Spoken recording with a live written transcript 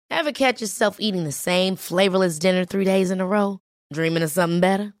Ever catch yourself eating the same flavorless dinner 3 days in a row? Dreaming of something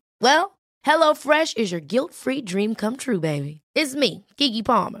better? Well, HelloFresh is your guilt-free dream come true, baby. It's me, Keke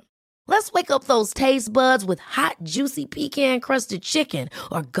Palmer. Let's wake up those taste buds with hot, juicy pecan-crusted chicken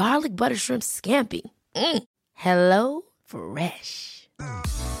or garlic butter shrimp scampi. Hello Fresh.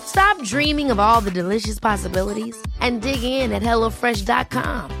 Stop dreaming of all the delicious possibilities and dig in at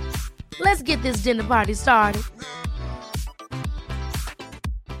HelloFresh.com. Let's get this dinner party started.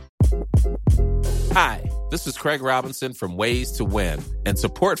 Hi, this is Craig Robinson from Ways to Win, and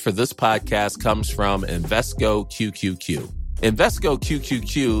support for this podcast comes from Invesco QQQ. Invesco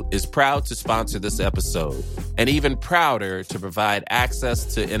QQQ is proud to sponsor this episode, and even prouder to provide access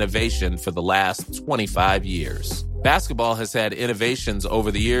to innovation for the last 25 years. Basketball has had innovations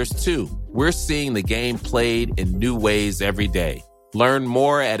over the years, too. We're seeing the game played in new ways every day. Learn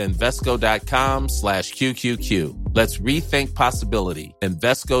more at Invesco.com/QQQ. Let's rethink possibility.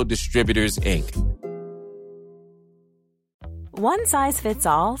 Invesco Distributors, Inc. One size fits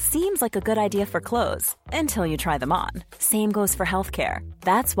all seems like a good idea for clothes until you try them on. Same goes for healthcare.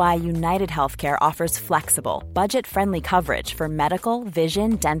 That's why United Healthcare offers flexible, budget-friendly coverage for medical,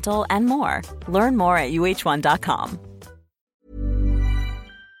 vision, dental, and more. Learn more at UH1.com.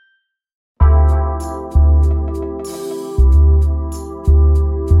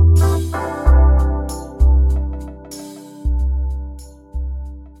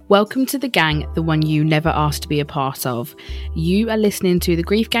 Welcome to The Gang, the one you never asked to be a part of. You are listening to the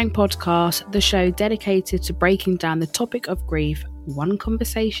Grief Gang podcast, the show dedicated to breaking down the topic of grief, one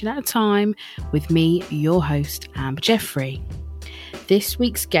conversation at a time, with me, your host, Amber Jeffrey. This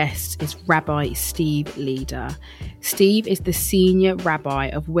week's guest is Rabbi Steve Leder. Steve is the senior rabbi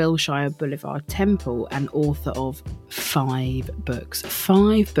of Wilshire Boulevard Temple and author of 5 books.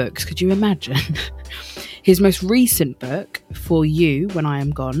 5 books, could you imagine? His most recent book, For You When I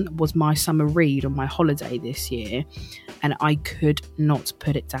Am Gone, was my summer read on my holiday this year, and I could not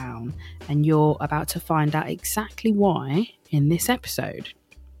put it down. And you're about to find out exactly why in this episode.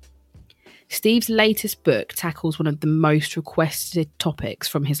 Steve's latest book tackles one of the most requested topics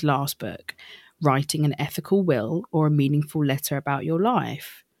from his last book, writing an ethical will or a meaningful letter about your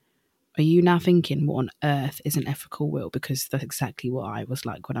life. Are you now thinking, what on earth is an ethical will? Because that's exactly what I was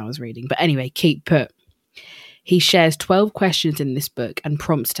like when I was reading. But anyway, keep put. He shares 12 questions in this book and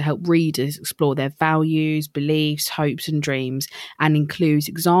prompts to help readers explore their values, beliefs, hopes and dreams, and includes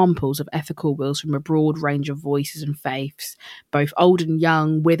examples of ethical wills from a broad range of voices and faiths, both old and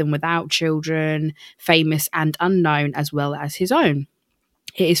young, with and without children, famous and unknown, as well as his own.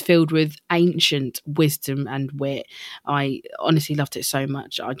 It is filled with ancient wisdom and wit. I honestly loved it so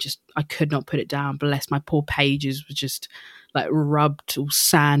much. I could not put it down. Bless, my poor pages were just like rubbed or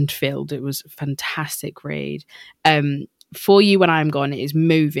sand filled. It was a fantastic read. For You When I Am Gone, it is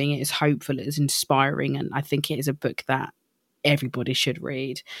moving, it is hopeful, it is inspiring, and I think it is a book that everybody should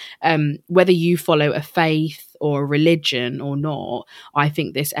read. Whether you follow a faith or a religion or not, I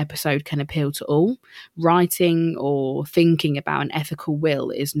think this episode can appeal to all. Writing or thinking about an ethical will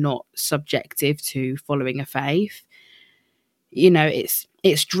is not subjective to following a faith. You know,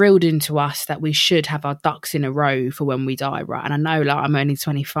 it's drilled into us that we should have our ducks in a row for when we die, right? And I know, like, I'm only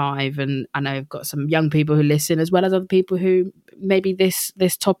 25, and I know I've got some young people who listen, as well as other people who maybe this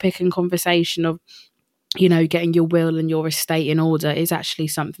topic and conversation of, you know, getting your will and your estate in order is actually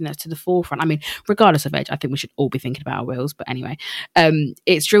something that's to the forefront. I mean, regardless of age, I think we should all be thinking about our wills. But anyway,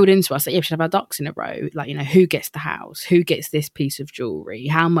 it's drilled into us that we should have our ducks in a row. Like, you know, who gets the house? Who gets this piece of jewellery?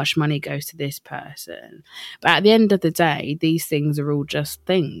 How much money goes to this person? But at the end of the day, these things are all just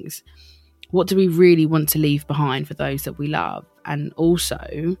things. What do we really want to leave behind for those that we love? And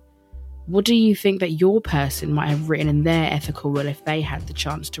also, what do you think that your person might have written in their ethical will if they had the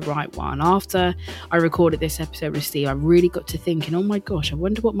chance to write one? After I recorded this episode with Steve, I really got to thinking, oh my gosh, I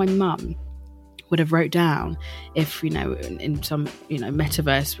wonder what my mum would have wrote down if, you know, in some, you know,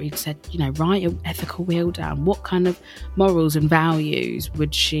 metaverse we'd said, you know, write your ethical will down. What kind of morals and values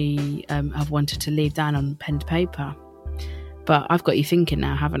would she have wanted to leave down on pen to paper? But I've got you thinking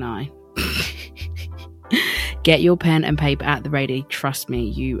now, haven't I? Get your pen and paper at the ready. Trust me,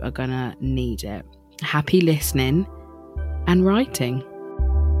 you are gonna need it. Happy listening and writing.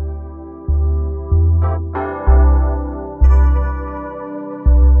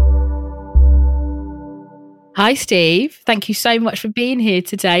 Hi, Steve. Thank you so much for being here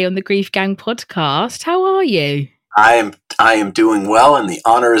today on the Grief Gang podcast. How are you? I am doing well, and the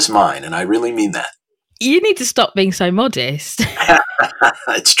honor is mine, and I really mean that. You need to stop being so modest.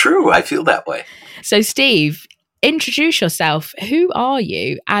 It's true. I feel that way. So, Steve, introduce yourself. Who are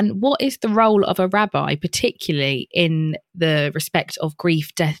you, and what is the role of a rabbi, particularly in the respect of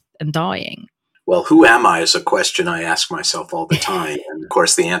grief, death, and dying? Well, who am I is a question I ask myself all the time. And of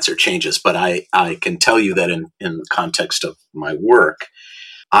course, the answer changes. But I can tell you that in the context of my work,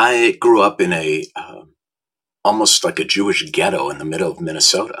 I grew up in a almost like a Jewish ghetto in the middle of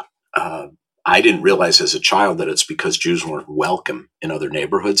Minnesota. I didn't realize as a child that it's because Jews weren't welcome in other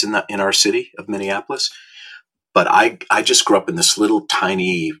neighborhoods in our city of Minneapolis. But I just grew up in this little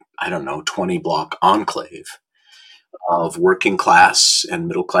tiny, 20-block enclave of working class and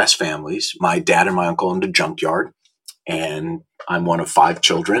middle class families. My dad and my uncle owned a junkyard, and I'm one of 5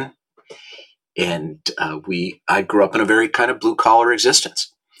 children. And I grew up in a very kind of blue collar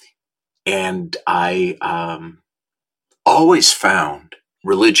existence. And I always found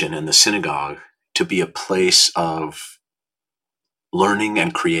religion and the synagogue to be a place of learning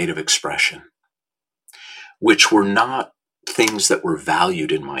and creative expression, which were not things that were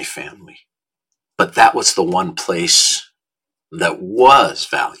valued in my family. But that was the one place that was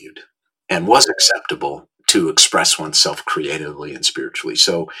valued and was acceptable to express oneself creatively and spiritually.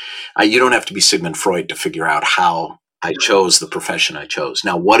 So you don't have to be Sigmund Freud to figure out how I chose the profession I chose.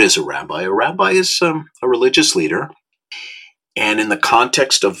 Now, what is a rabbi? A rabbi is a religious leader. And in the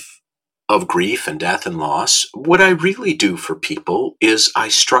context of grief and death and loss, what I really do for people is I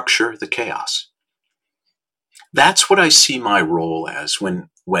structure the chaos. That's what I see my role as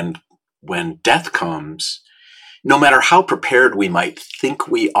when death comes. No matter how prepared we might think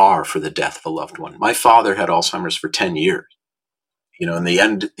we are for the death of a loved one. My father had Alzheimer's for 10 years. And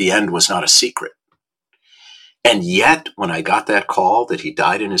the end was not a secret. And yet, when I got that call that he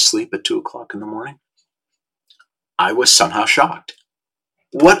died in his sleep at 2:00 in the morning, I was somehow shocked.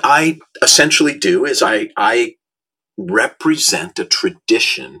 What I essentially do is I represent a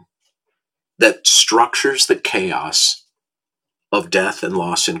tradition that structures the chaos of death and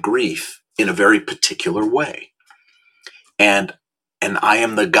loss and grief in a very particular way. And I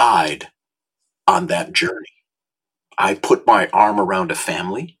am the guide on that journey. I put my arm around a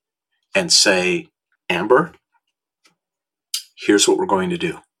family and say, Amber, here's what we're going to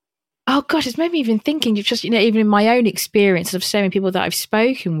do. Oh gosh, it's made me even thinking of just, even in my own experience of so many people that I've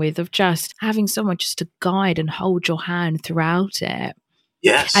spoken with, of just having someone just to guide and hold your hand throughout it.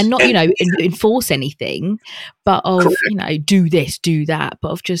 Yes. And not, enforce anything, but of, correct. Do this, do that,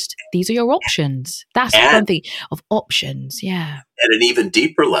 but of just, these are your options. That's one thing of options. Yeah. At an even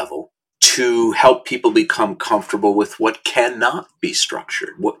deeper level, to help people become comfortable with what cannot be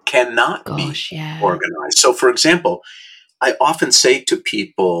structured, what cannot be organized. So for example, I often say to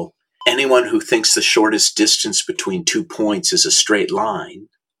people, anyone who thinks the shortest distance between 2 points is a straight line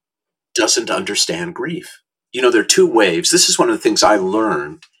doesn't understand grief. There are 2 waves. This is one of the things I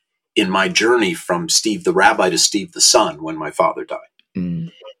learned in my journey from Steve the rabbi to Steve the son when my father died.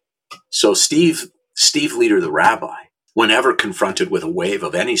 Mm. So Steve Leder the rabbi, whenever confronted with a wave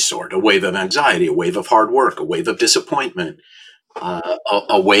of any sort, a wave of anxiety, a wave of hard work, a wave of disappointment,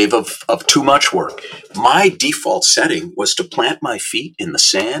 a wave of too much work, my default setting was to plant my feet in the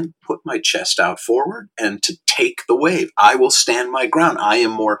sand, put my chest out forward, and to take the wave. I will stand my ground. I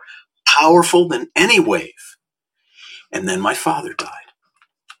am more powerful than any wave. And then my father died.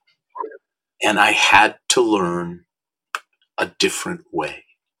 And I had to learn a different way.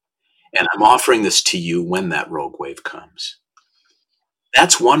 And I'm offering this to you when that rogue wave comes.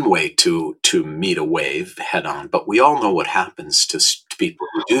 That's one way to meet a wave head on. But we all know what happens to people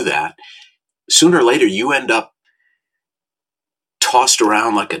who do that. Sooner or later, you end up tossed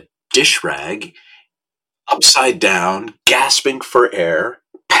around like a dish rag, upside down, gasping for air,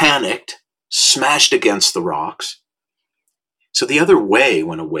 panicked, smashed against the rocks. So the other way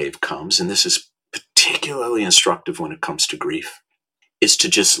when a wave comes, and this is particularly instructive when it comes to grief, is to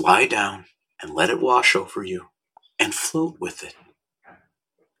just lie down and let it wash over you and float with it.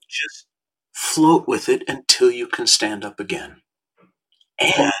 Just float with it until you can stand up again.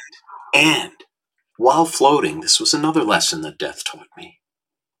 And while floating, this was another lesson that death taught me.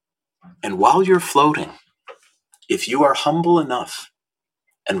 And while you're floating, if you are humble enough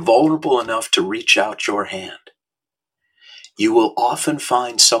and vulnerable enough to reach out your hand, you will often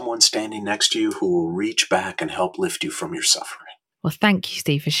find someone standing next to you who will reach back and help lift you from your suffering. Well, thank you,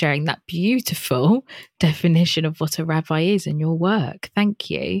 Steve, for sharing that beautiful definition of what a rabbi is in your work. Thank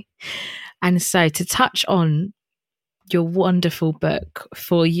you. And so to touch on your wonderful book,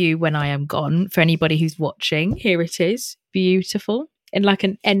 For You When I Am Gone, for anybody who's watching, here it is. Beautiful. In like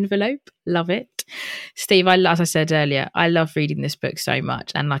an envelope. Love it. Steve, as I said earlier, I love reading this book so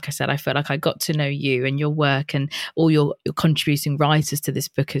much. And like I said, I feel like I got to know you and your work and all your contributing writers to this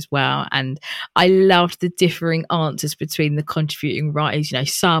book as well. And I loved the differing answers between the contributing writers. You know,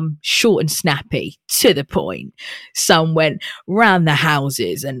 some short and snappy, to the point. Some went round the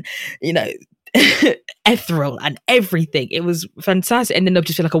houses and, you know, ethereal and everything. It was fantastic. And then they'll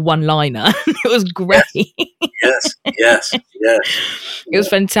just feel like a one-liner. It was great. Yes. It was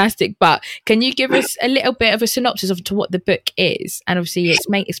fantastic. But can you give us a little bit of a synopsis of to what the book is? And obviously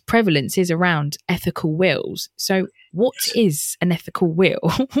its prevalence is around ethical wills. So what is an ethical will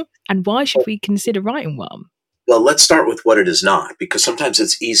and why should we consider writing one? Well, let's start with what it is not, because sometimes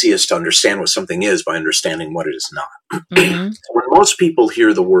it's easiest to understand what something is by understanding what it is not. Mm-hmm. When most people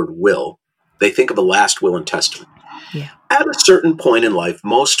hear the word will, they think of a last will and testament. Yeah. At a certain point in life,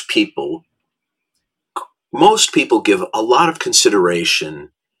 most people give a lot of consideration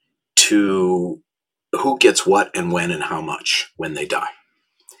to who gets what and when and how much when they die.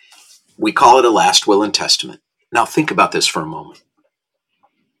 We call it a last will and testament. Now think about this for a moment.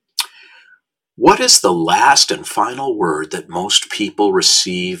 What is the last and final word that most people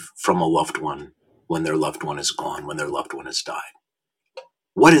receive from a loved one when their loved one is gone, when their loved one has died?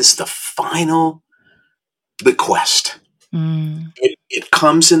 What is the final bequest? It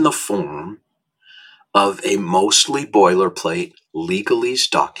comes in the form of a mostly boilerplate legalese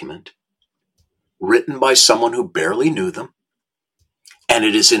document written by someone who barely knew them. And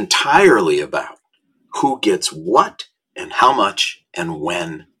it is entirely about who gets what and how much and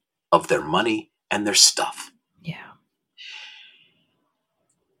when of their money and their stuff. Yeah.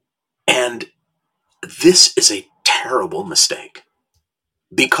 And this is a terrible mistake,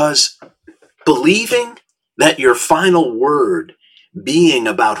 because believing that your final word being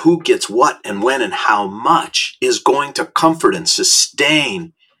about who gets what and when and how much is going to comfort and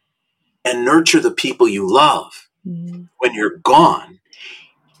sustain and nurture the people you love when you're gone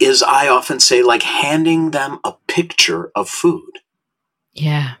is, I often say, like handing them a picture of food.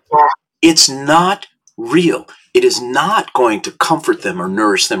 Yeah. It's not real. It is not going to comfort them or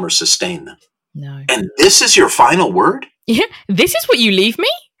nourish them or sustain them. No. And this is your final word? Yeah. This is what you leave me?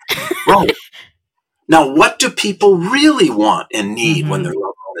 Right. Now, what do people really want and need when their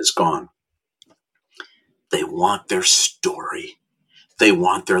loved one is gone? They want their story. They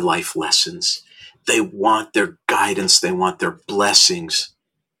want their life lessons. They want their guidance. They want their blessings.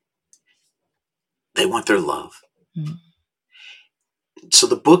 They want their love. So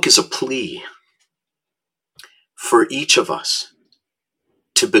the book is a plea for each of us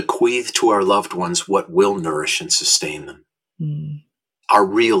to bequeath to our loved ones what will nourish and sustain them. Our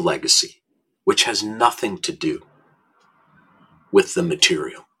real legacy, which has nothing to do with the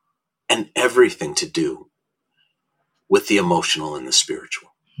material and everything to do with the emotional and the spiritual.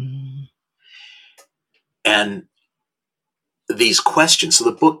 And these questions, so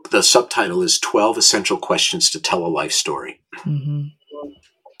the book, the subtitle is 12 Essential Questions to Tell a Life Story.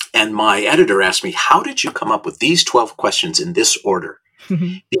 And my editor asked me, how did you come up with these 12 questions in this order?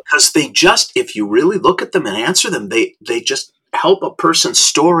 Because they just, if you really look at them and answer them, they just help a person's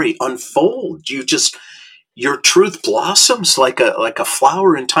story unfold. Your truth blossoms like a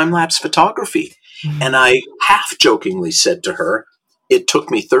flower in time-lapse photography. And I half jokingly said to her, it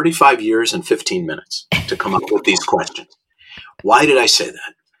took me 35 years and 15 minutes to come up with these questions. Why did I say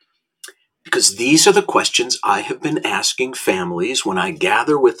that? Because these are the questions I have been asking families when I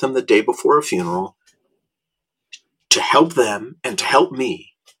gather with them the day before a funeral to help them and to help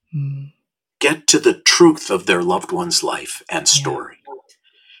me get to the truth of their loved one's life and story.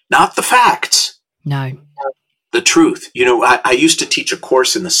 Not the facts. No. The truth. You know, I used to teach a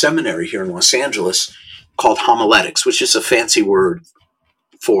course in the seminary here in Los Angeles called homiletics, which is a fancy word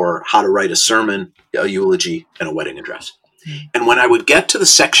for how to write a sermon, a eulogy, and a wedding address. And when I would get to the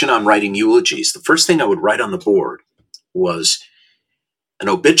section on writing eulogies, the first thing I would write on the board was an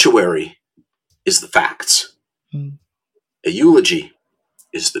obituary is the facts. A eulogy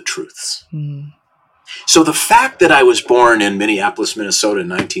is the truths. So the fact that I was born in Minneapolis, Minnesota in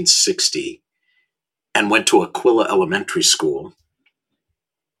 1960 and went to Aquila Elementary School,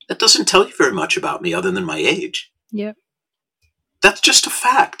 that doesn't tell you very much about me other than my age. Yep. That's just a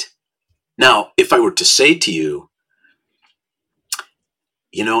fact. Now, if I were to say to you,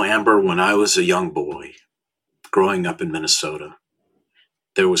 you know, Amber, when I was a young boy growing up in Minnesota,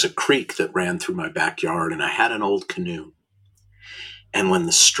 there was a creek that ran through my backyard and I had an old canoe. And when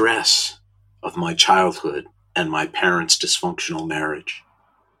the stress of my childhood and my parents' dysfunctional marriage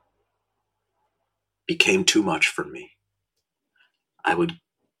became too much for me, I would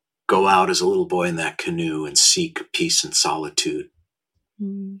go out as a little boy in that canoe and seek peace and solitude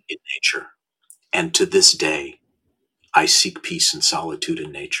in nature. And to this day, I seek peace and solitude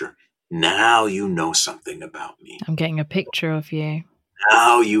in nature. Now you know something about me. I'm getting a picture of you.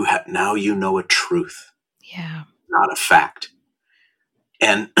 Now you know a truth, Yeah. not a fact.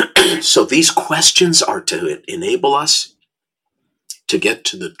 And so these questions are to enable us to get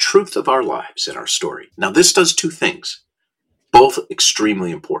to the truth of our lives and our story. Now, this does two things, both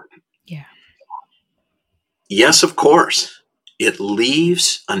extremely important. Yeah. Yes, of course, it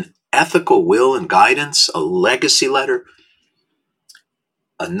leaves an ethical will and guidance, a legacy letter,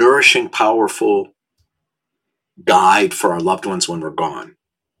 a nourishing, powerful guide for our loved ones when we're gone.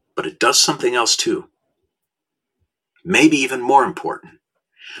 But it does something else too, maybe even more important,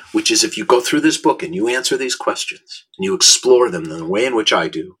 which is if you go through this book and you answer these questions and you explore them in the way in which I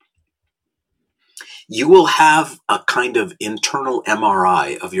do, you will have a kind of internal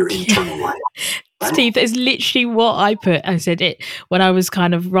MRI of your internal life. Right? Steve, that is literally what I put. I said it when I was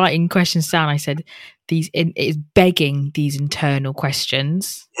kind of writing questions down. I said it is begging these internal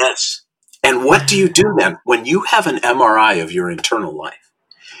questions. Yes. And what do you do then? When you have an MRI of your internal life,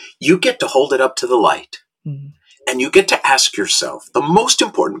 you get to hold it up to the light. And you get to ask yourself the most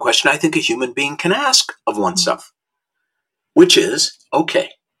important question I think a human being can ask of oneself, which is, okay,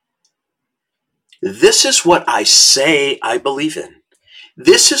 this is what I say I believe in.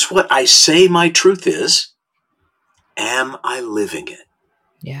 This is what I say my truth is. Am I living it?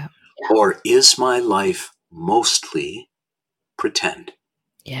 Yeah. Or is my life mostly pretend?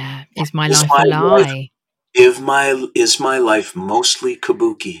 Yeah. Is my life a lie? Is my life mostly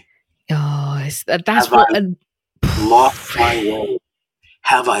kabuki? Oh, that's what... lost my way?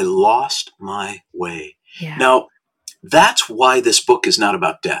 Have I lost my way? Yeah. Now, that's why this book is not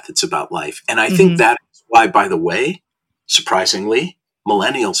about death. It's about life. And I think that is why, by the way, surprisingly,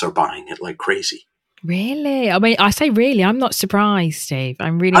 millennials are buying it like crazy. Really? I mean, I say really. I'm not surprised, Steve.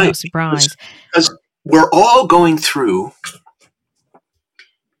 I'm really not surprised. Because we're all going through,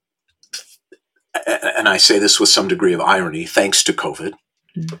 and I say this with some degree of irony, thanks to COVID,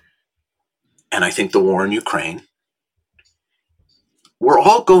 and I think the war in Ukraine, we're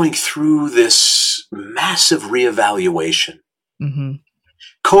all going through this massive reevaluation. Mm-hmm.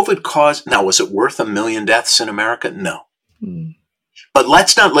 COVID caused, now was it worth 1 million deaths in America? No. But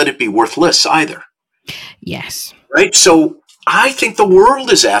let's not let it be worthless either. Yes. Right? So I think the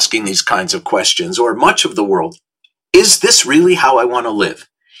world is asking these kinds of questions, or much of the world. Is this really how I want to live?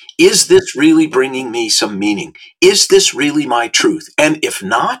 Is this really bringing me some meaning? Is this really my truth? And if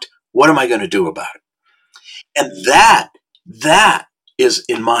not, what am I going to do about it? And that is,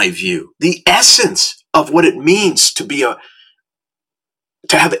 in my view, the essence of what it means to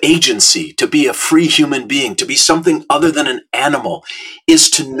have agency, to be a free human being, to be something other than an animal, is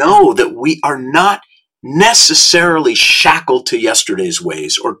to know that we are not necessarily shackled to yesterday's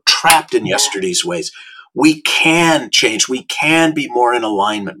ways or trapped in yesterday's ways. We can change. We can be more in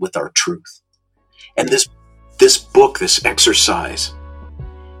alignment with our truth. And this book, this exercise,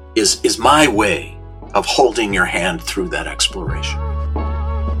 is my way of holding your hand through that exploration.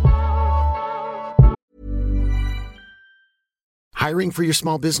 Hiring for your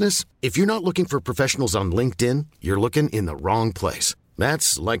small business? If you're not looking for professionals on LinkedIn, you're looking in the wrong place.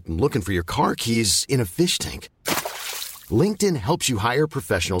 That's like looking for your car keys in a fish tank. LinkedIn helps you hire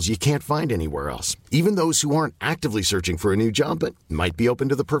professionals you can't find anywhere else, even those who aren't actively searching for a new job but might be open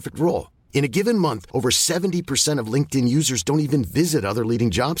to the perfect role. In a given month, over 70% of LinkedIn users don't even visit other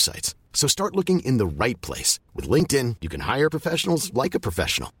leading job sites. So start looking in the right place. With LinkedIn, you can hire professionals like a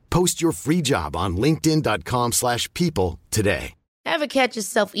professional. Post your free job on linkedin.com/people today. Ever catch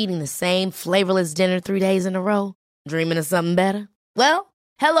yourself eating the same flavorless dinner 3 days in a row? Dreaming of something better? Well,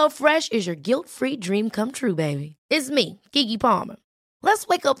 HelloFresh is your guilt-free dream come true, baby. It's me, Keke Palmer. Let's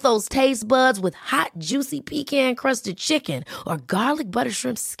wake up those taste buds with hot, juicy pecan-crusted chicken or garlic butter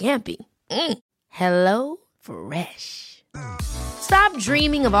shrimp scampi. Hello Fresh. Stop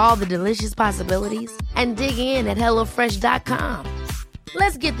dreaming of all the delicious possibilities and dig in at HelloFresh.com.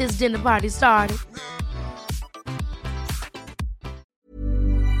 Let's get this dinner party started.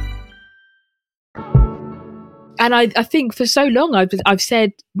 And I think for so long I've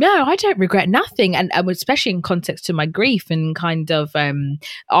said, no, I don't regret nothing. And especially in context to my grief and kind of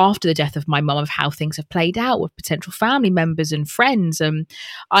after the death of my mum, of how things have played out with potential family members and friends.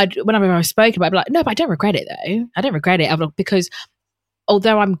 Whenever I've spoken about it, I'd be like, no, but I don't regret it though. I don't regret it because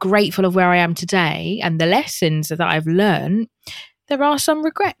although I'm grateful of where I am today and the lessons that I've learned, there are some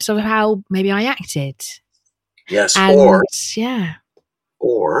regrets of how maybe I acted. Yes,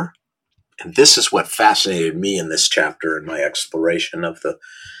 or and this is what fascinated me in this chapter in my exploration of the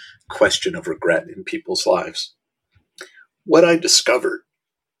question of regret in people's lives. What I discovered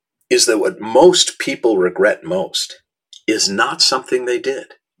is that what most people regret most is not something they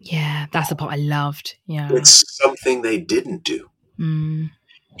did. Yeah, that's the part I loved. Yeah. It's something they didn't do. Mm.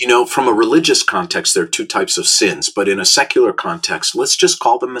 You know, from a religious context, there are two types of sins, but in a secular context, let's just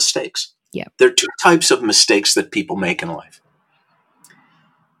call them mistakes. Yeah. There are two types of mistakes that people make in life.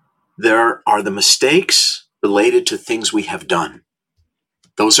 There are the mistakes related to things we have done.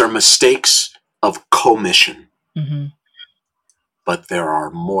 Those are mistakes of commission. Mm-hmm. But there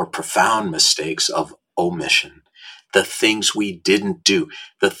are more profound mistakes of omission. The things we didn't do,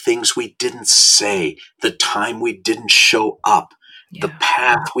 the things we didn't say, the time we didn't show up, the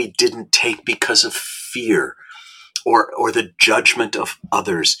path we didn't take because of fear or the judgment of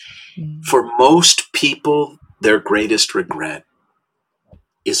others. For most people, their greatest regret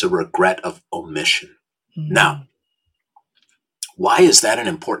is a regret of omission. Now, why is that an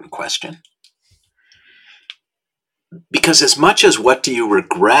important question? Because as much as what do you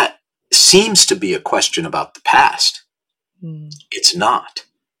regret seems to be a question about the past, it's not.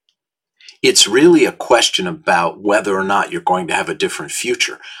 It's really a question about whether or not you're going to have a different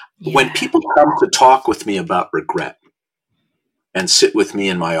future. Yeah. When people come to talk with me about regret and sit with me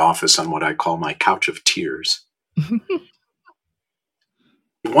in my office on what I call my couch of tears,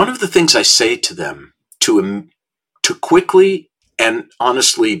 one of the things I say to them to quickly and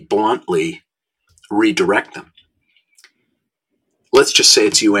honestly, bluntly redirect them. Let's just say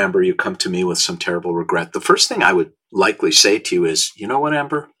it's you, Amber. You come to me with some terrible regret. The first thing I would likely say to you is, you know what,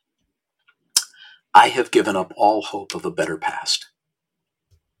 Amber? I have given up all hope of a better past.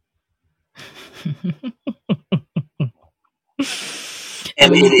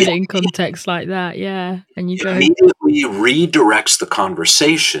 And when you put it in context like that, yeah. And you go immediately redirects the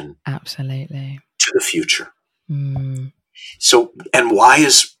conversation. Absolutely. To the future. So, and why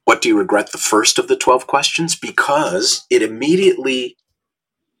is what do you regret the first of the 12 questions? Because it immediately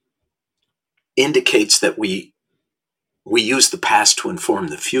indicates that we use the past to inform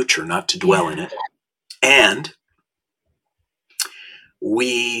the future, not to dwell in it. And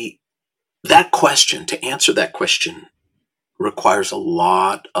to answer that question requires a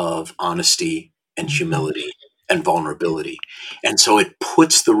lot of honesty and humility and vulnerability. And so it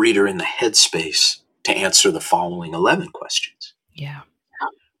puts the reader in the headspace to answer the following 11 questions. Yeah.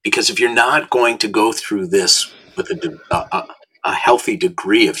 Because if you're not going to go through this with a healthy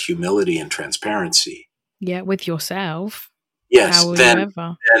degree of humility and transparency. Yeah, with yourself. Yes,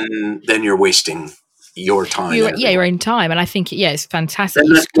 then you're wasting your time. Your own time. And I think, it's fantastic.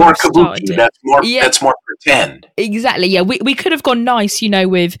 That's more kabuki. That's more pretend. Exactly. Yeah. We could have gone nice,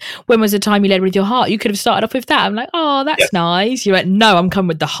 with when was the time you led with your heart? You could have started off with that. I'm like, oh, that's nice. You went, no, I'm coming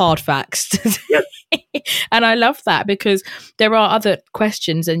with the hard facts. Yep. And I love that because there are other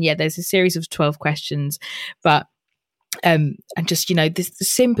questions. And there's a series of 12 questions. But, and just, this the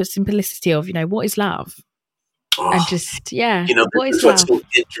simplicity of, what is love? And just, what is what's so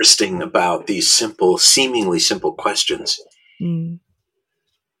interesting about these seemingly simple questions.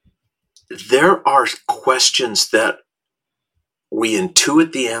 There are questions that we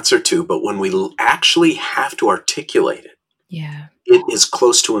intuit the answer to, but when we actually have to articulate it, it is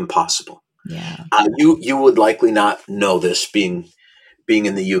close to impossible. Yeah. You would likely not know this being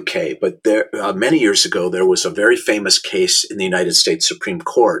in the UK, but there many years ago, there was a very famous case in the United States Supreme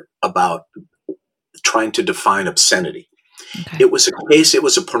Court about trying to define obscenity. Okay. It was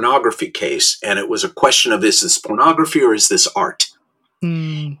a pornography case, and it was a question of, is this pornography or is this art?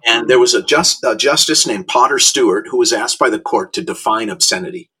 And there was a justice named Potter Stewart who was asked by the court to define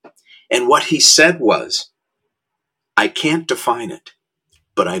obscenity. And what he said was, I can't define it,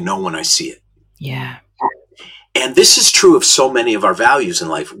 but I know when I see it. Yeah. And this is true of so many of our values in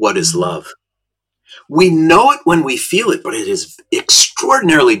life. What is love? We know it when we feel it, but it is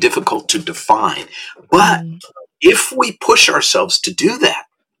extraordinarily difficult to define. But if we push ourselves to do that,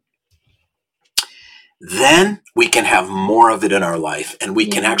 then we can have more of it in our life, and we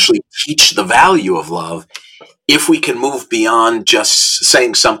can actually teach the value of love if we can move beyond just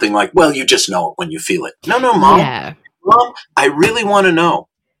saying something like, well, you just know it when you feel it. No, Mom. Yeah. Mom, I really want to know.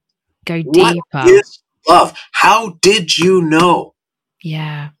 Go deeper. What is love? How did you know?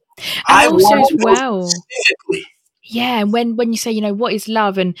 Yeah. And also as well. Yeah, and when you say, what is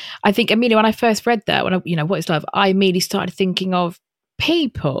love? And I think, Amelia, when I first read that, what is love? I immediately started thinking of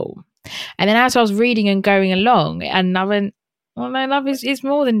people. And then as I was reading and going along, and I went, well, no, love is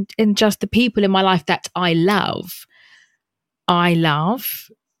more than just the people in my life that I love. I love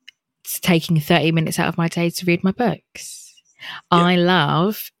taking 30 minutes out of my day to read my books. Yeah. I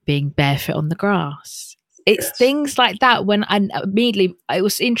love being barefoot on the grass. It's things like that when it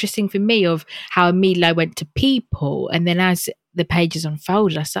was interesting for me of how immediately I went to people. And then as the pages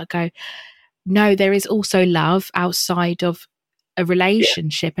unfolded, I start to go, no, there is also love outside of a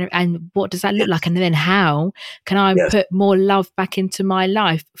relationship. And what does that look like? And then how can I put more love back into my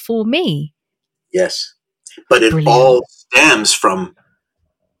life for me? Yes. But it Brilliant. all stems from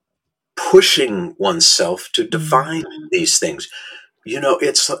pushing oneself to define these things.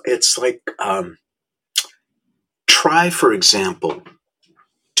 It's like, try, for example,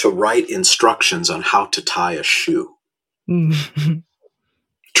 to write instructions on how to tie a shoe.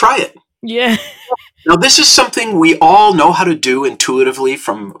 Try it. Yeah. Now, this is something we all know how to do intuitively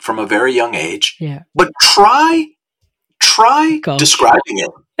from a very young age. Yeah. But try describing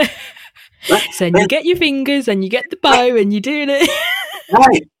it. Right? So you get your fingers and you get the bow and you're doing it.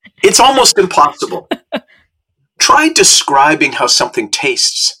 Right. It's almost impossible. Try describing how something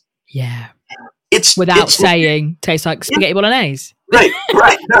tastes. Yeah. It's saying tastes like spaghetti bolognese. Right.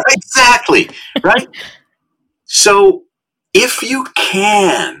 Exactly. Right. So if you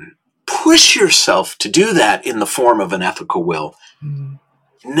can push yourself to do that in the form of an ethical will,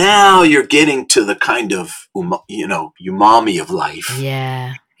 now you're getting to the kind of, umami of life.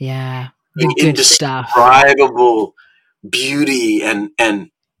 Yeah. Yeah. The good stuff. Indescribable beauty and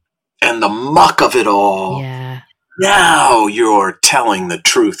the muck of it all. Yeah. Now you're telling the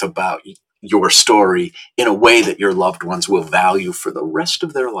truth about your story in a way that your loved ones will value for the rest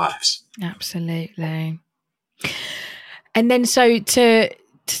of their lives. Absolutely. And then so to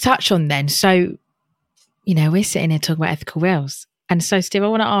touch on then, so, we're sitting here talking about ethical wills. And so, Steve, I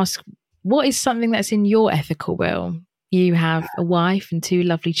want to ask, what is something that's in your ethical will? You have a wife and 2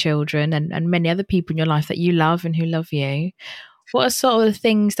 lovely children and many other people in your life that you love and who love you. What are sort of the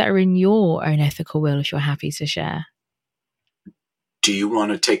things that are in your own ethical will, if you're happy to share? Do you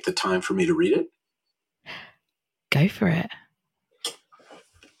want to take the time for me to read it? Go for it.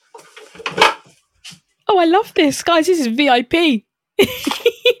 Oh, I love this. Guys, this is VIP.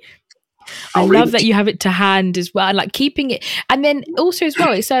 I love that you have it to hand as well, and like keeping it. And then also as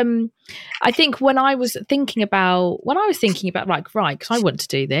well, it's I think when I was thinking about like, right, because I want to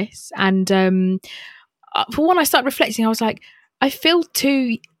do this, and for when I started reflecting, I was like, I feel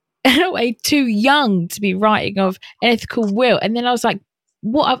too young to be writing of an ethical will. And then I was like,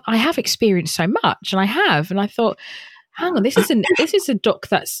 what I have experienced so much, and I thought, hang on, this is a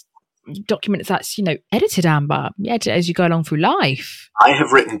document that's edited, Amber. You edit as you go along through life. I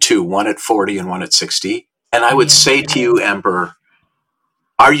have written 2, one at 40 and one at 60. And I would say to you, Amber,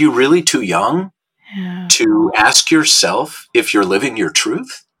 are you really too young to ask yourself if you're living your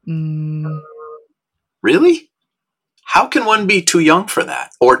truth? Really? How can one be too young for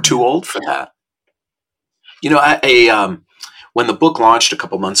that or too old for that? When the book launched a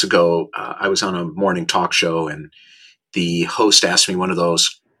couple months ago, I was on a morning talk show and the host asked me one of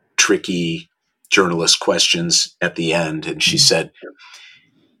those tricky journalist questions at the end. And she said,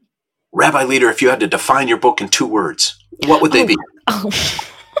 Rabbi Leder, if you had to define your book in 2 words, what would they be?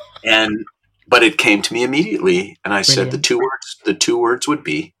 But it came to me immediately. And I said, the two words would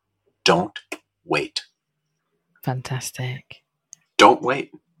be, don't wait. Fantastic. Don't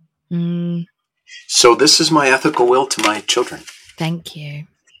wait. So this is my ethical will to my children. Thank you.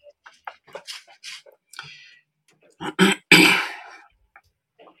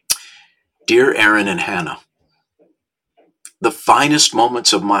 Dear Aaron and Hannah, the finest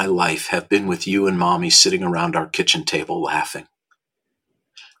moments of my life have been with you and Mommy sitting around our kitchen table laughing.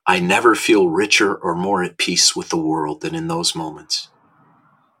 I never feel richer or more at peace with the world than in those moments.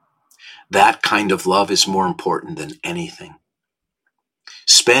 That kind of love is more important than anything.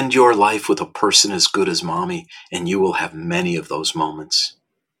 Spend your life with a person as good as Mommy, and you will have many of those moments.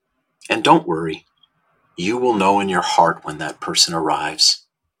 And don't worry, you will know in your heart when that person arrives.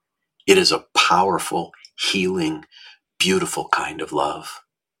 It is a powerful, healing, beautiful kind of love.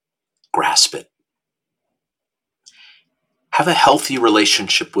 Grasp it. Have a healthy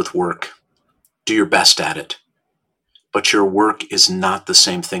relationship with work. Do your best at it. But your work is not the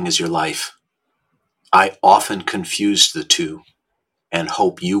same thing as your life. I often confuse the two and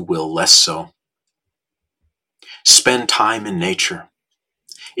hope you will less so. Spend time in nature.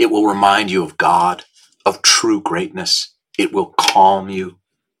 It will remind you of God, of true greatness. It will calm you,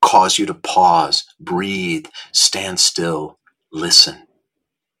 cause you to pause, breathe, stand still, listen.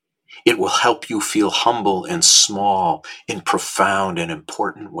 It will help you feel humble and small in profound and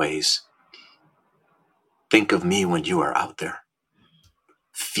important ways. Think of me when you are out there.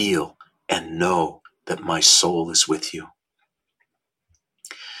 Feel and know that my soul is with you.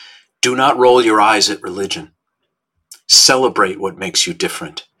 Do not roll your eyes at religion. Celebrate what makes you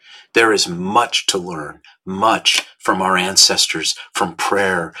different. There is much to learn, much from our ancestors, from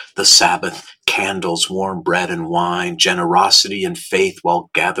prayer, the Sabbath, candles, warm bread and wine, generosity and faith while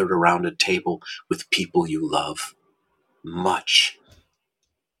gathered around a table with people you love. Much.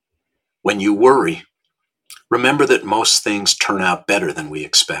 When you worry, remember that most things turn out better than we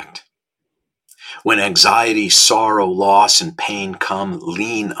expect. When anxiety, sorrow, loss, and pain come,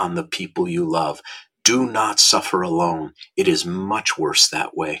 lean on the people you love. Do not suffer alone. It is much worse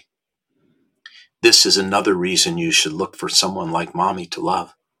that way. This is another reason you should look for someone like Mommy to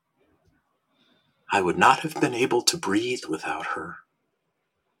love. I would not have been able to breathe without her.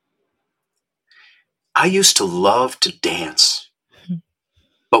 I used to love to dance,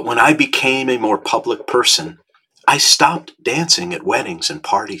 but when I became a more public person, I stopped dancing at weddings and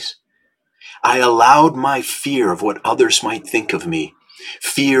parties. I allowed my fear of what others might think of me,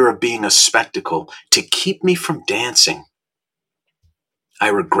 fear of being a spectacle, to keep me from dancing. I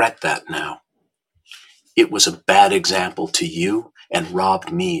regret that now. It was a bad example to you and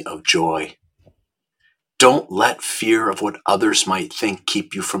robbed me of joy. Don't let fear of what others might think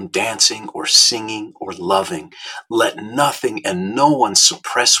keep you from dancing or singing or loving. Let nothing and no one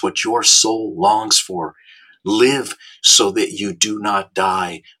suppress what your soul longs for. Live so that you do not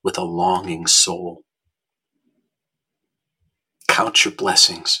die with a longing soul. Count your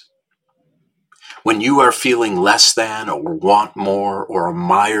blessings. When you are feeling less than or want more or are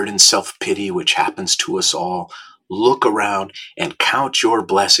mired in self-pity, which happens to us all, look around and count your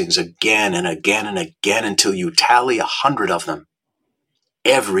blessings again and again and again until you tally 100 of them.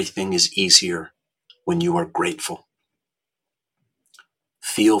 Everything is easier when you are grateful.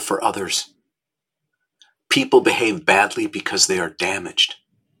 Feel for others. People behave badly because they are damaged.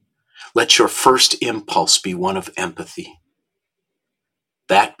 Let your first impulse be one of empathy.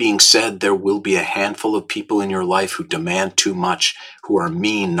 That being said, there will be a handful of people in your life who demand too much, who are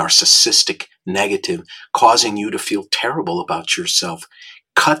mean, narcissistic, negative, causing you to feel terrible about yourself.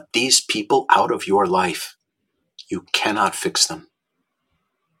 Cut these people out of your life. You cannot fix them.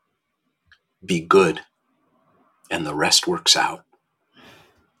 Be good, and the rest works out.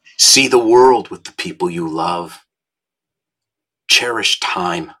 See the world with the people you love. Cherish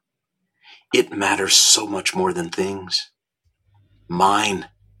time. It matters so much more than things. Mine,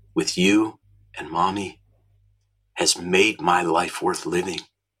 with you and Mommy, has made my life worth living.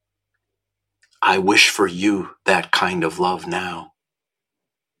 I wish for you that kind of love now.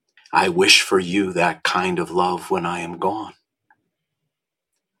 I wish for you that kind of love when I am gone.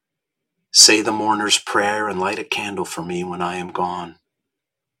 Say the mourner's prayer and light a candle for me when I am gone.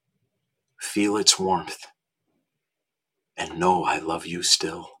 Feel its warmth and know I love you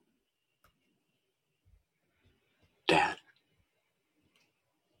still. Dad.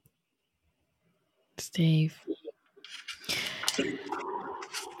 Steve.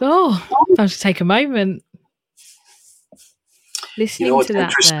 Oh, I'll just take a moment. Listening What's to that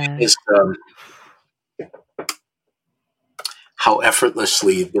interesting there. is how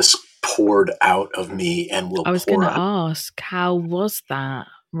effortlessly this poured out of me and will I was going pour to out. ask, how was that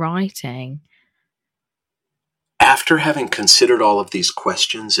writing? After having considered all of these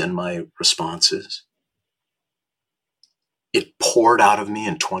questions and my responses, it poured out of me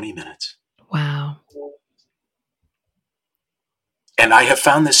in 20 minutes. Wow. And I have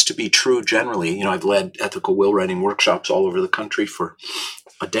found this to be true generally. I've led ethical will writing workshops all over the country for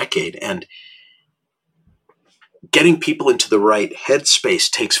a decade, and getting people into the right headspace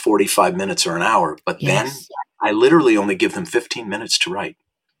takes 45 minutes or an hour, but then I literally only give them 15 minutes to write.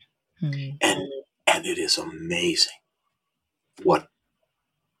 And it is amazing what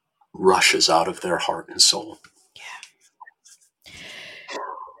rushes out of their heart and soul. Yeah.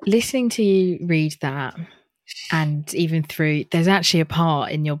 Listening to you read that, and even through, there's actually a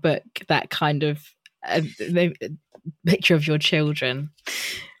part in your book that kind of picture of your children,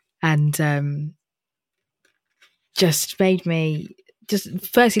 and just made me just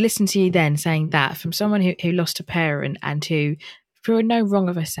firstly listen to you then saying that from someone who lost a parent and who, through no wrong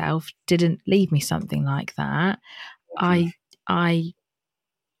of herself, didn't leave me something like that. I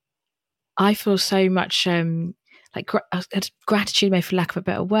feel so much like gratitude, maybe for lack of a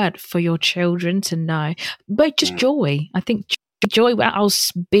better word, for your children to know, but just joy. I think joy. I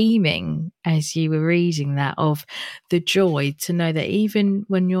was beaming as you were reading that, of the joy to know that even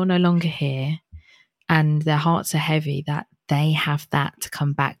when you're no longer here and their hearts are heavy, that they have that to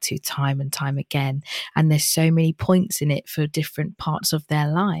come back to time and time again. And there's so many points in it for different parts of their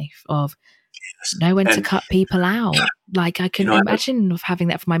life, of know when to cut people out. Like I can imagine of having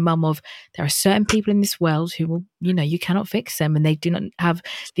that for my mum, of there are certain people in this world who will, you cannot fix them, and they do not have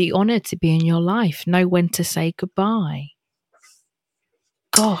the honor to be in your life. Know when to say goodbye.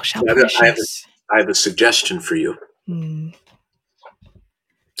 gosh, how I precious. have a suggestion for you. Mm.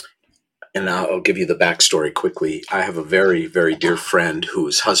 And I'll give you the backstory quickly. I have a very, very dear friend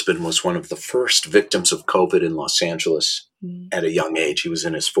whose husband was one of the first victims of COVID in Los Angeles at a young age. He was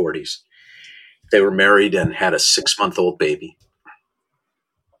in his 40s. They were married and had a 6-month-old baby.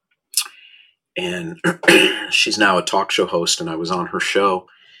 And she's now a talk show host, and I was on her show,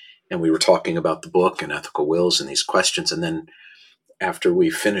 and we were talking about the book and ethical wills and these questions. And then after we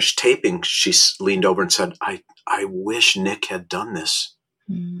finished taping, she leaned over and said, I wish Nick had done this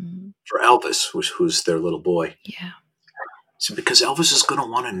for Elvis, who's their little boy. Yeah. So because Elvis is going to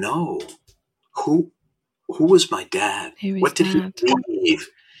want to know who was my dad? What did he leave?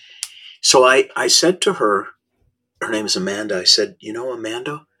 So I said to her name is Amanda. I said,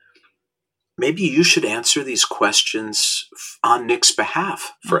 Amanda, maybe you should answer these questions on Nick's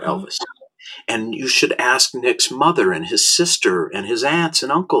behalf for Elvis. And you should ask Nick's mother and his sister and his aunts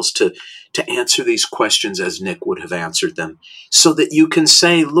and uncles to answer these questions as Nick would have answered them, so that you can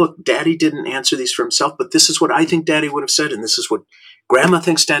say, look, Daddy didn't answer these for himself, but this is what I think Daddy would have said, and this is what Grandma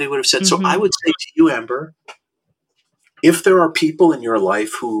thinks Daddy would have said. So I would say to you, Amber, if there are people in your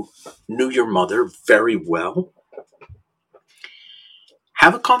life who knew your mother very well,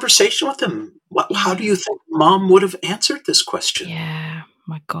 have a conversation with them. How do you think Mom would have answered this question? Yeah,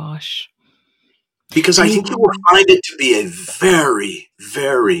 my gosh. Because I think you will find it to be a very,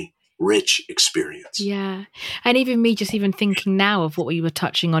 very rich experience. Yeah. And even me just even thinking now of what we were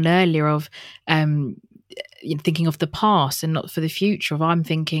touching on earlier of thinking of the past and not for the future. I'm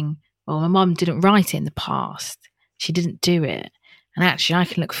thinking, well, my mum didn't write it in the past. She didn't do it. And actually I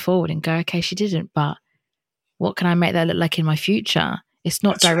can look forward and go, okay, she didn't, but what can I make that look like in my future? It's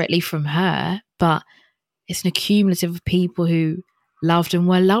not directly from her, but it's an accumulative of people who loved and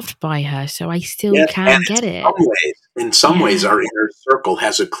were loved by her. So I still can get it. In some ways, our inner circle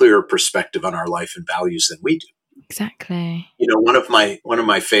has a clearer perspective on our life and values than we do. Exactly. One of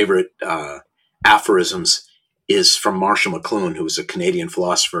my favorite aphorisms is from Marshall McLuhan, who was a Canadian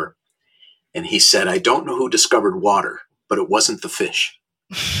philosopher. And he said, I don't know who discovered water, but it wasn't the fish.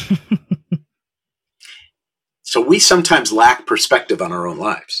 So we sometimes lack perspective on our own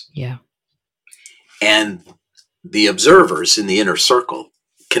lives. Yeah. And the observers in the inner circle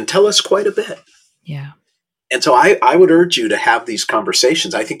can tell us quite a bit. Yeah. And so I would urge you to have these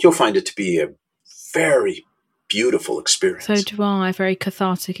conversations. I think you'll find it to be a very beautiful experience. So do I. A very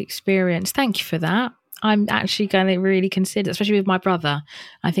cathartic experience. Thank you for that. I'm actually going to really consider, especially with my brother.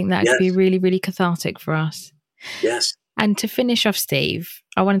 I think that could be really, really cathartic for us. Yes. And to finish off, Steve,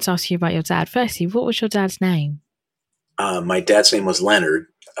 I wanted to ask you about your dad. Firstly, what was your dad's name? My dad's name was Leonard.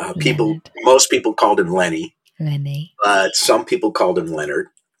 Most people called him Lenny. Lenny. But some people called him Leonard.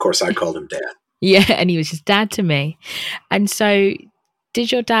 Of course, I called him Dad. Yeah, and he was just dad to me. And so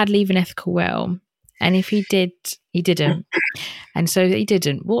did your dad leave an ethical will? And if he did, he didn't. And so he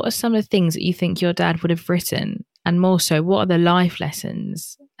didn't. What are some of the things that you think your dad would have written? And more so, what are the life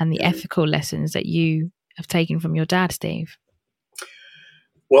lessons and the ethical lessons that you have taken from your dad, Steve?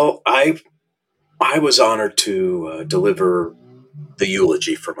 Well, I was honored to deliver the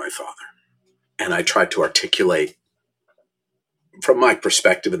eulogy for my father. And I tried to articulate from my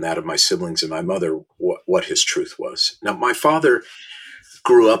perspective and that of my siblings and my mother what his truth was. Now, my father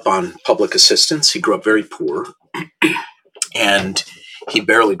grew up on public assistance. He grew up very poor, and he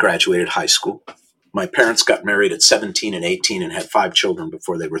barely graduated high school. My parents got married at 17 and 18 and had 5 children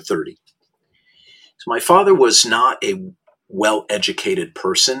before they were 30. So my father was not a well-educated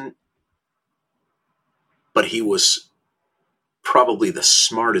person, but he was probably the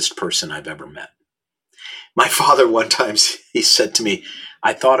smartest person I've ever met. My father, one time, he said to me,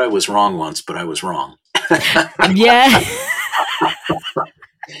 I thought I was wrong once, but I was wrong. Yeah.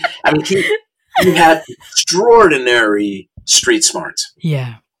 I mean, he had extraordinary street smarts.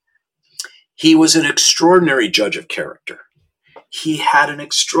 Yeah. He was an extraordinary judge of character. He had an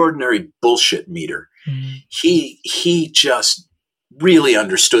extraordinary bullshit meter. Mm. He just really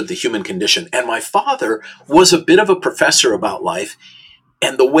understood the human condition. And my father was a bit of a professor about life.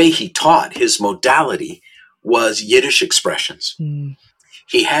 And the way he taught, his modality, was Yiddish expressions. Mm.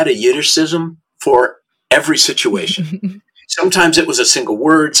 He had a Yiddishism for every situation. Sometimes it was a single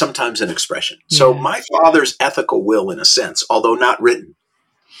word, sometimes an expression. Yeah. So my father's ethical will, in a sense, although not written,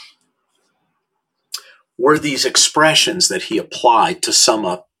 were these expressions that he applied to sum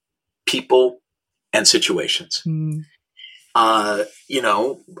up people and situations. Mm. I'll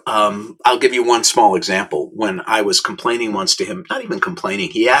give you one small example. When I was complaining once to him, not even complaining,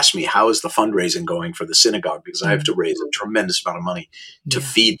 he asked me, how is the fundraising going for the synagogue? Because I have to raise a tremendous amount of money to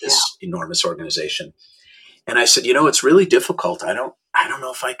feed this enormous organization. And I said, it's really difficult. I I don't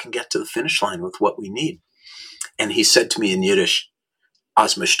know if I can get to the finish line with what we need. And he said to me in Yiddish,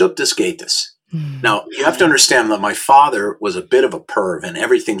 "As das geht es." Now, you have to understand that my father was a bit of a perv, and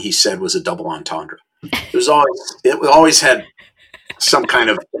everything he said was a double entendre. It always had some kind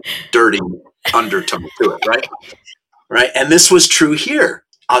of dirty undertone to it, right? Right? And this was true here.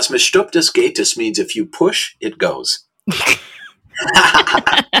 As das geht es means if you push, it goes. Right?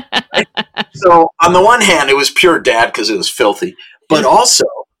 So on the one hand, it was pure dad because it was filthy, but also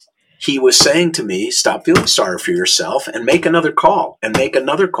he was saying to me, stop feeling sorry for yourself and make another call and make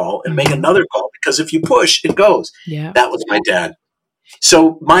another call and make another call, because if you push, it goes. Yeah. That was my dad.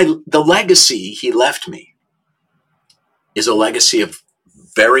 So the legacy he left me is a legacy of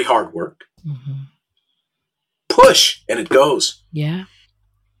very hard work. Mm-hmm. Push and it goes. Yeah.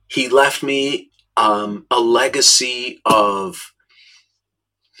 He left me a legacy of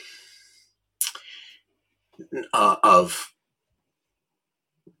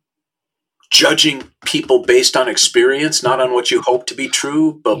judging people based on experience, not on what you hope to be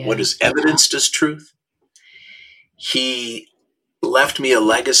true, but what is evidenced as truth. He left me a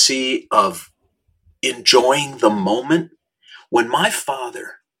legacy of enjoying the moment. When my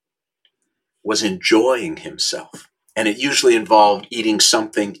father was enjoying himself, and it usually involved eating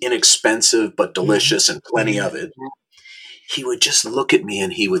something inexpensive but delicious and plenty of it, he would just look at me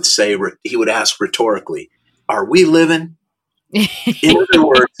and he would ask rhetorically, "Are we living?" In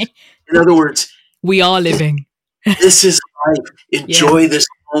other words, we are living. This is life. Enjoy this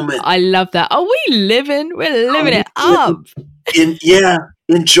moment. I love that. Are we living? We're living it up.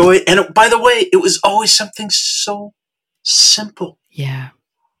 Enjoy. And by the way, it was always something so simple. Yeah.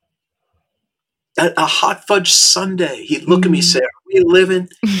 A hot fudge sundae. He'd look at me and say, "Are we living?"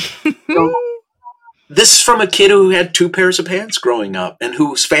 This is from a kid who had 2 pairs of pants growing up and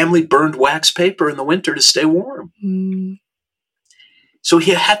whose family burned wax paper in the winter to stay warm. So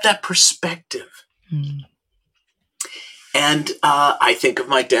he had that perspective. And I think of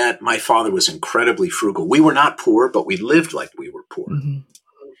my dad. My father was incredibly frugal. We were not poor, but we lived like we were poor.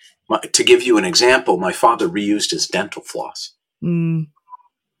 To give you an example, my father reused his dental floss.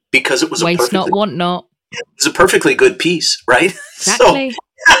 Because it was waste not, want not. It was a perfectly good piece, right? Exactly.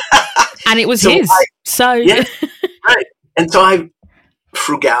 And it was his. Right. And so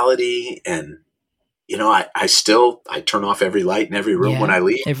frugality, and I turn off every light in every room when I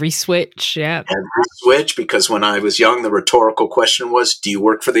leave. Every switch, Every switch, because when I was young, the rhetorical question was, "Do you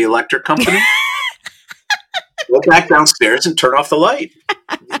work for the electric company?" Go back downstairs and turn off the light.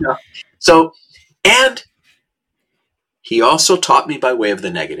 So, and he also taught me by way of the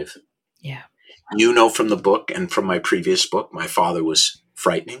negative. Yeah. From the book and from my previous book, my father was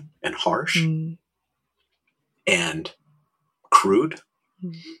frightening and harsh and crude.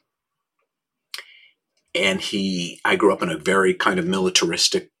 And I grew up in a very kind of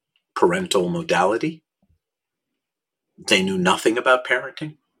militaristic parental modality. They knew nothing about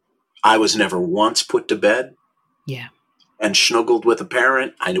parenting. I was never once put to bed and snuggled with a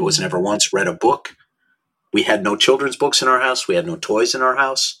parent. I was never once read a book. We had no children's books in our house. We had no toys in our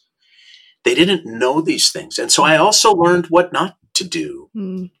house. They didn't know these things. And so I also learned what not to do.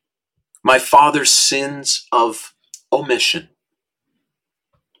 My father's sins of omission.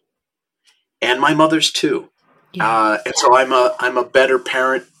 And my mother's too. And so I'm a better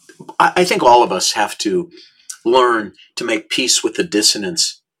parent. I think all of us have to learn to make peace with the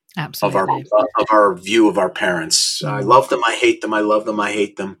dissonance of our view of our parents. I love them. I hate them. I love them. I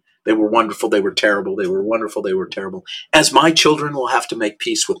hate them. They were wonderful. They were terrible. They were wonderful. They were terrible. As my children will have to make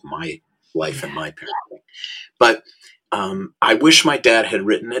peace with my life and my parenting. But I wish my dad had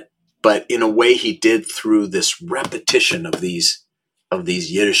written it, but in a way he did through this repetition of these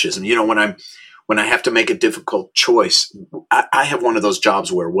Yiddishism. When I have to make a difficult choice, I have one of those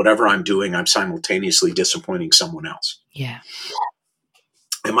jobs where whatever I'm doing, I'm simultaneously disappointing someone else. Yeah.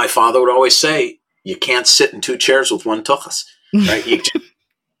 And my father would always say, "You can't sit in 2 chairs with one tuchus." Right?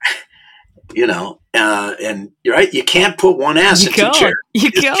 And you're right. You can't put one ass in 2 chairs.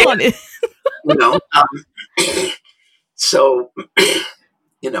 You can't. So,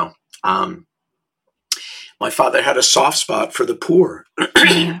 my father had a soft spot for the poor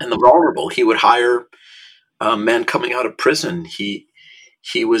and the vulnerable. He would hire men coming out of prison. He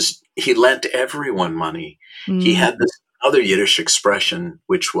lent everyone money. He had this other Yiddish expression,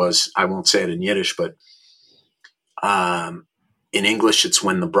 which was, I won't say it in Yiddish, but in English, it's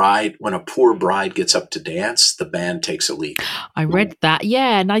when a poor bride gets up to dance, the band takes a lead. I read that,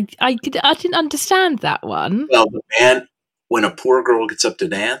 and I didn't understand that one. Well, the band, when a poor girl gets up to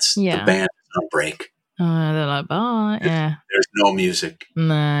dance, the band does not break. They're like, bye. Yeah. There's no music.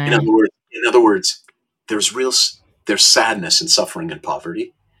 No. In other words, there's real There's sadness and suffering and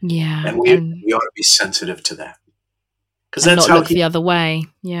poverty. Yeah. And we ought to be sensitive to that. Because that's not how look the other way.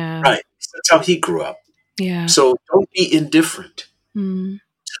 Yeah. Right. That's how he grew up. Yeah. So don't be indifferent to the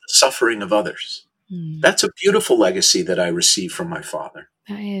suffering of others. That's a beautiful legacy that I received from my father.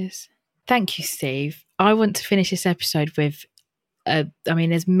 That is. Thank you, Steve. I want to finish this episode with,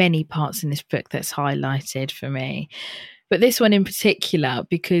 there's many parts in this book that's highlighted for me, but this one in particular,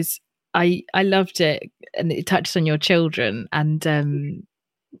 because I loved it and it touches on your children, and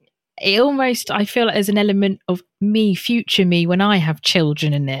it almost, I feel like there's an element of me, future me, when I have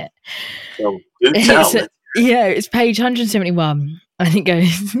children in it. So good tell. It's page 171. And it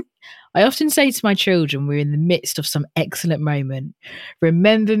goes, I often say to my children, we're in the midst of some excellent moment.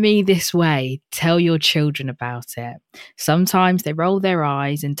 Remember me this way. Tell your children about it. Sometimes they roll their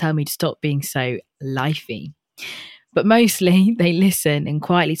eyes and tell me to stop being so lifey. But mostly they listen and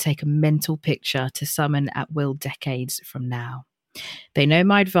quietly take a mental picture to summon at will decades from now. They know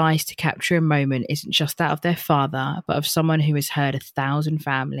my advice to capture a moment isn't just that of their father, but of someone who has heard 1,000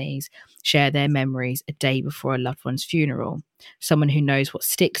 families share their memories a day before a loved one's funeral. Someone who knows what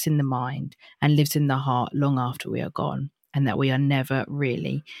sticks in the mind and lives in the heart long after we are gone, and that we are never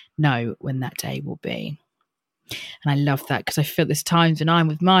really know when that day will be. And I love that, because I feel there's times when I'm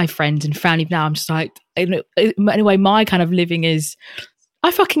with my friends and family now, I'm just like, anyway, my kind of living is,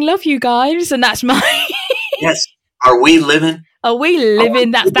 I fucking love you guys, and that's my... Yes. Are we living? Are we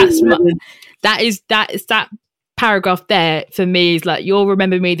living? That paragraph there for me is like, you'll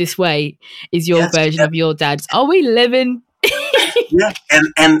remember me this way is your version of your dad's. Are we living? Yeah.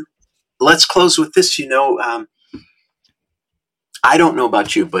 And let's close with this. I don't know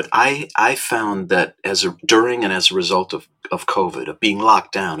about you, but I found that during and as a result of COVID, of being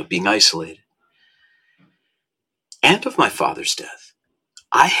locked down, of being isolated, and of my father's death,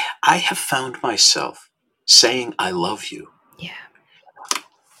 I have found myself saying I love you. Yeah.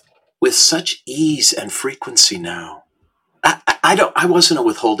 With such ease and frequency now. I wasn't a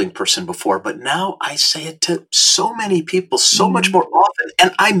withholding person before, but now I say it to so many people so much more often,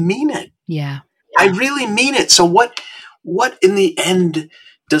 and I mean it. Yeah. I really mean it. So what in the end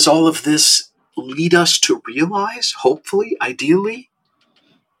does all of this lead us to realize, hopefully, ideally,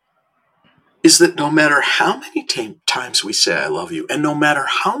 is that no matter how many times we say I love you, and no matter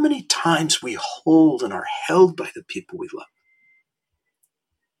how many times we hold and are held by the people we love,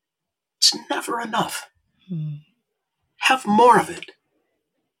 it's never enough. Have more of it.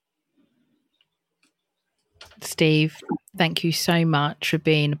 Steve, thank you so much for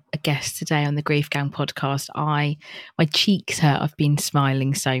being a guest today on the Grief Gang podcast. My cheeks hurt. I've been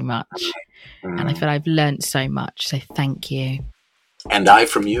smiling so much, and I feel I've learnt so much. So thank you. And I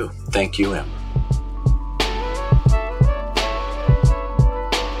from you. Thank you, Emma.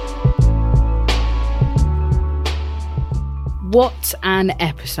 What an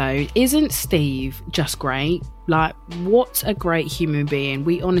episode. Isn't Steve just great? Like, what a great human being.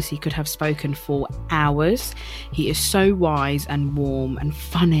 We honestly could have spoken for hours. He is so wise and warm and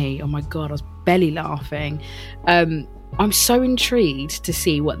funny. Oh my God, I was belly laughing. I'm so intrigued to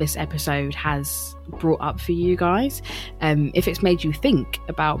see what this episode has brought up for you guys. If it's made you think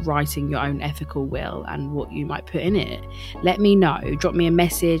about writing your own ethical will and what you might put in it, let me know. Drop me a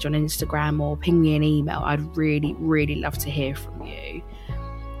message on Instagram or ping me an email. I'd really, really love to hear from you.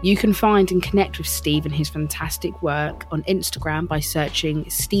 You can find and connect with Steve and his fantastic work on Instagram by searching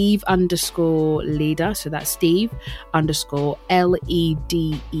Steve_Leder. So that's Steve_Leder.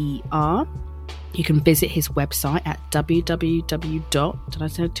 You can visit his website at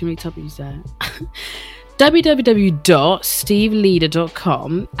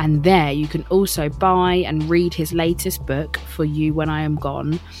www.steveleder.com, and there you can also buy and read his latest book, For You When I Am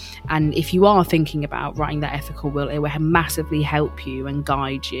Gone. And if you are thinking about writing that ethical will, it will massively help you and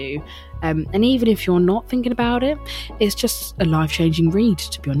guide you. And even if you're not thinking about it, it's just a life-changing read,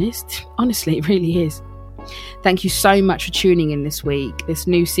 to be honest. Honestly, it really is. Thank you so much for tuning in this week. This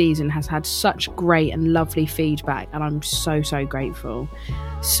new season has had such great and lovely feedback, and I'm so, so grateful.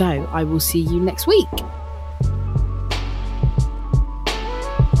 So I will see you next week.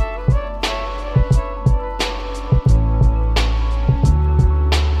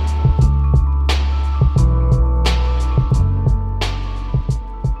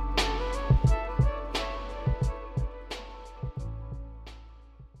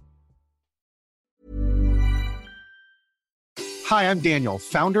 Hi, I'm Daniel,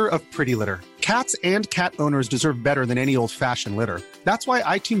 founder of Pretty Litter. Cats and cat owners deserve better than any old-fashioned litter. That's why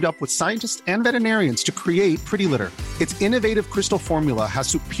I teamed up with scientists and veterinarians to create Pretty Litter. Its innovative crystal formula has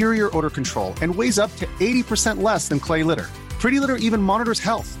superior odor control and weighs up to 80% less than clay litter. Pretty Litter even monitors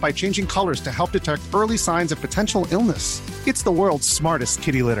health by changing colors to help detect early signs of potential illness. It's the world's smartest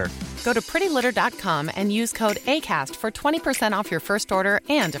kitty litter. Go to prettylitter.com and use code ACAST for 20% off your first order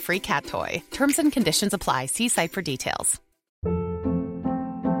and a free cat toy. Terms and conditions apply. See site for details.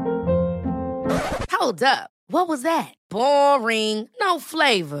 Hold up. What was that? Boring. No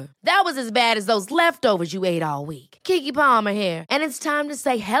flavor. That was as bad as those leftovers you ate all week. Keke Palmer here, and it's time to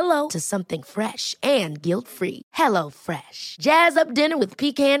say hello to something fresh and guilt-free. Hello Fresh. Jazz up dinner with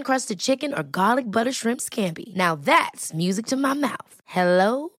pecan-crusted chicken or garlic butter shrimp scampi. Now that's music to my mouth.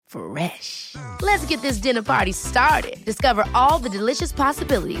 Hello Fresh. Let's get this dinner party started. Discover all the delicious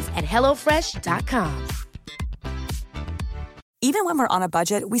possibilities at hellofresh.com. Even when we're on a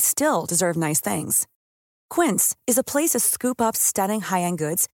budget, we still deserve nice things. Quince is a place to scoop up stunning high-end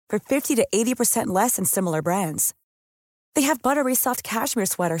goods for 50 to 80% less than similar brands. They have buttery soft cashmere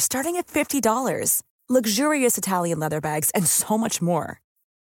sweaters starting at $50, luxurious Italian leather bags, and so much more.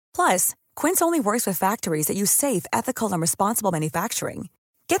 Plus, Quince only works with factories that use safe, ethical, and responsible manufacturing.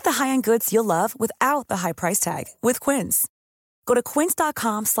 Get the high-end goods you'll love without the high price tag with Quince. Go to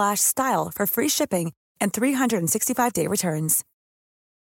quince.com/style for free shipping and 365-day returns.